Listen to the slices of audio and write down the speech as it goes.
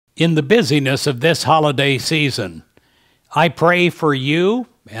In the busyness of this holiday season, I pray for you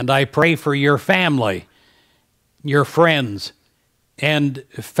and I pray for your family, your friends, and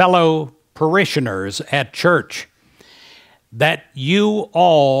fellow parishioners at church, that you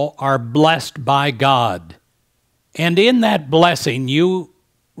all are blessed by God. And in that blessing, you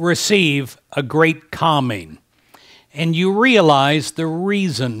receive a great calming, and you realize the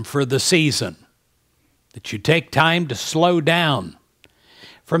reason for the season, that you take time to slow down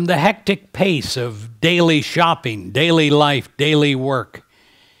from the hectic pace of daily shopping, daily life, daily work,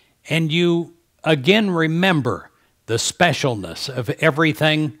 and you again remember the specialness of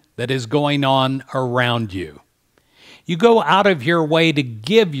everything that is going on around you. You go out of your way to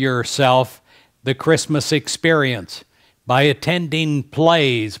give yourself the Christmas experience by attending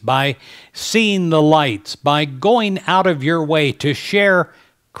plays, by seeing the lights, by going out of your way to share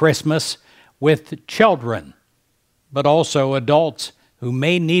Christmas with children, but also adults who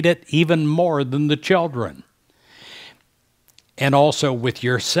may need it even more than the children, and also with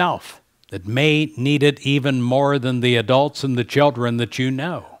yourself that may need it even more than the adults and the children that you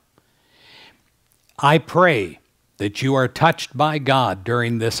know. I pray that you are touched by God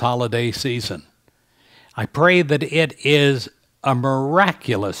during this holiday season. I pray that it is a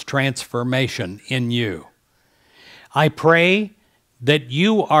miraculous transformation in you. I pray that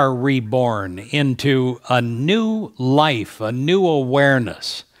you are reborn into a new life, a new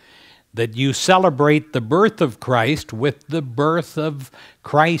awareness, that you celebrate the birth of Christ with the birth of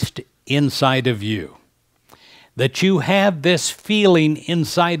Christ inside of you, that you have this feeling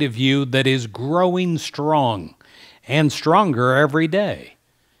inside of you that is growing strong and stronger every day.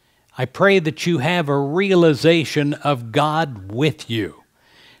 I pray that you have a realization of God with you,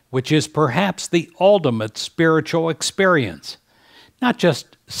 which is perhaps the ultimate spiritual experience. Not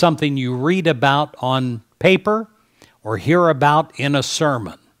just something you read about on paper or hear about in a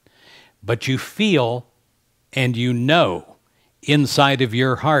sermon, but you feel and you know inside of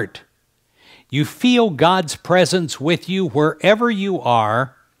your heart. You feel God's presence with you wherever you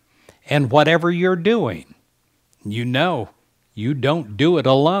are and whatever you're doing. You know you don't do it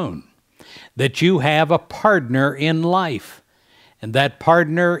alone, that you have a partner in life, and that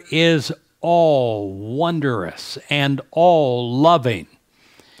partner is all wondrous and all loving.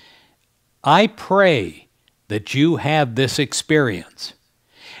 I pray that you have this experience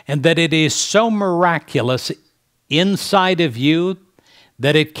and that it is so miraculous inside of you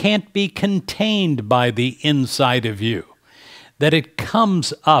that it can't be contained by the inside of you, that it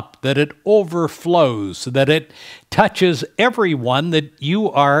comes up, that it overflows, that it touches everyone that you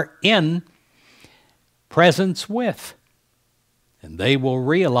are in presence with. And they will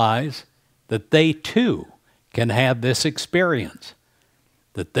realize that they too can have this experience,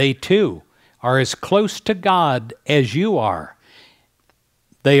 that they too are as close to God as you are.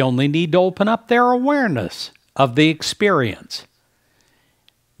 They only need to open up their awareness of the experience.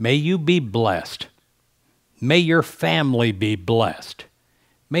 May you be blessed. May your family be blessed.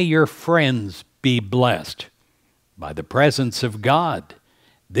 May your friends be blessed by the presence of God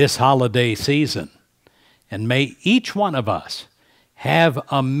this holiday season. And may each one of us have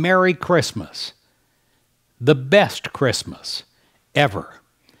a Merry Christmas, the best Christmas ever.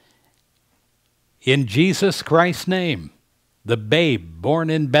 In Jesus Christ's name, the babe born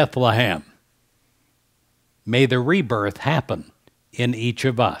in Bethlehem, may the rebirth happen in each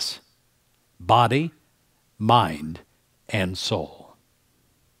of us, body, mind, and soul.